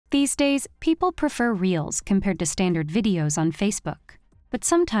These days, people prefer Reels compared to standard videos on Facebook, but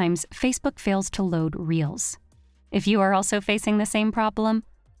sometimes Facebook fails to load Reels. If you are also facing the same problem,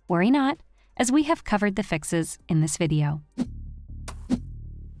 worry not, as we have covered the fixes in this video.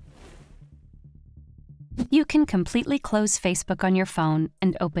 You can completely close Facebook on your phone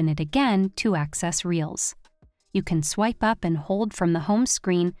and open it again to access Reels. You can swipe up and hold from the home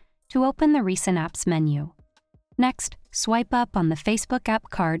screen to open the Recent Apps menu. Next, swipe up on the Facebook app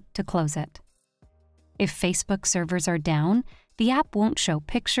card to close it. If Facebook servers are down, the app won't show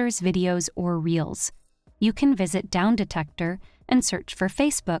pictures, videos, or Reels. You can visit Down Detector and search for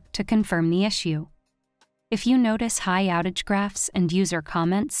Facebook to confirm the issue. If you notice high outage graphs and user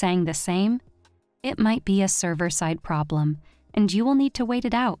comments saying the same, it might be a server-side problem, and you will need to wait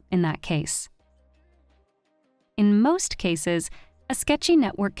it out in that case. In most cases, a sketchy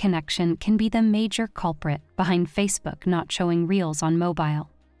network connection can be the major culprit behind Facebook not showing Reels on mobile.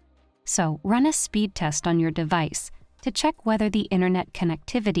 So run a speed test on your device to check whether the internet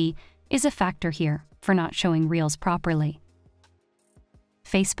connectivity is a factor here for not showing Reels properly.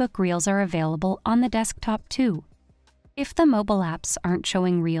 Facebook Reels are available on the desktop too. If the mobile apps aren't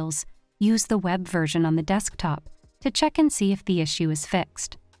showing Reels, use the web version on the desktop to check and see if the issue is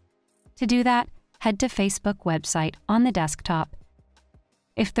fixed. To do that, head to Facebook website on the desktop.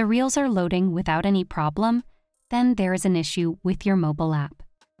 If the Reels are loading without any problem, then there is an issue with your mobile app.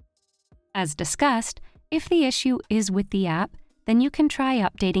 As discussed, if the issue is with the app, then you can try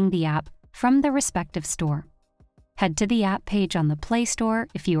updating the app from the respective store. Head to the app page on the Play Store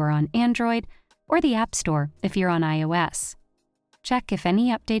if you are on Android, or the App Store if you're on iOS. Check if any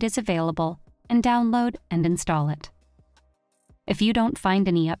update is available, and download and install it. If you don't find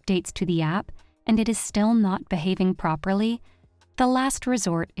any updates to the app, and it is still not behaving properly, the last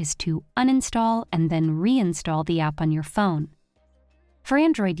resort is to uninstall and then reinstall the app on your phone. For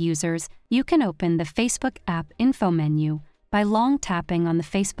Android users, you can open the Facebook app info menu by long tapping on the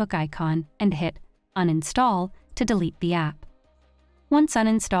Facebook icon and hit Uninstall to delete the app. Once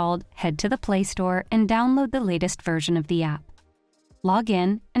uninstalled, head to the Play Store and download the latest version of the app. Log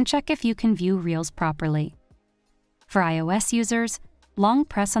in and check if you can view Reels properly. For iOS users, long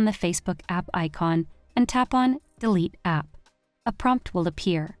press on the Facebook app icon and tap on Delete App. A prompt will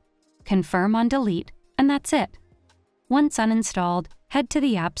appear. Confirm on delete, and that's it. Once uninstalled, head to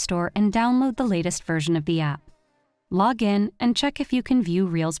the App Store and download the latest version of the app. Log in and check if you can view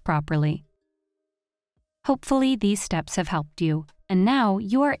Reels properly. Hopefully, these steps have helped you, and now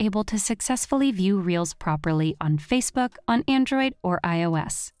you are able to successfully view Reels properly on Facebook, on Android, or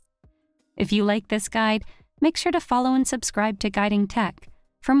iOS. If you like this guide, make sure to follow and subscribe to Guiding Tech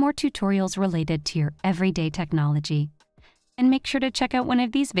for more tutorials related to your everyday technology. And make sure to check out one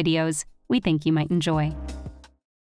of these videos we think you might enjoy.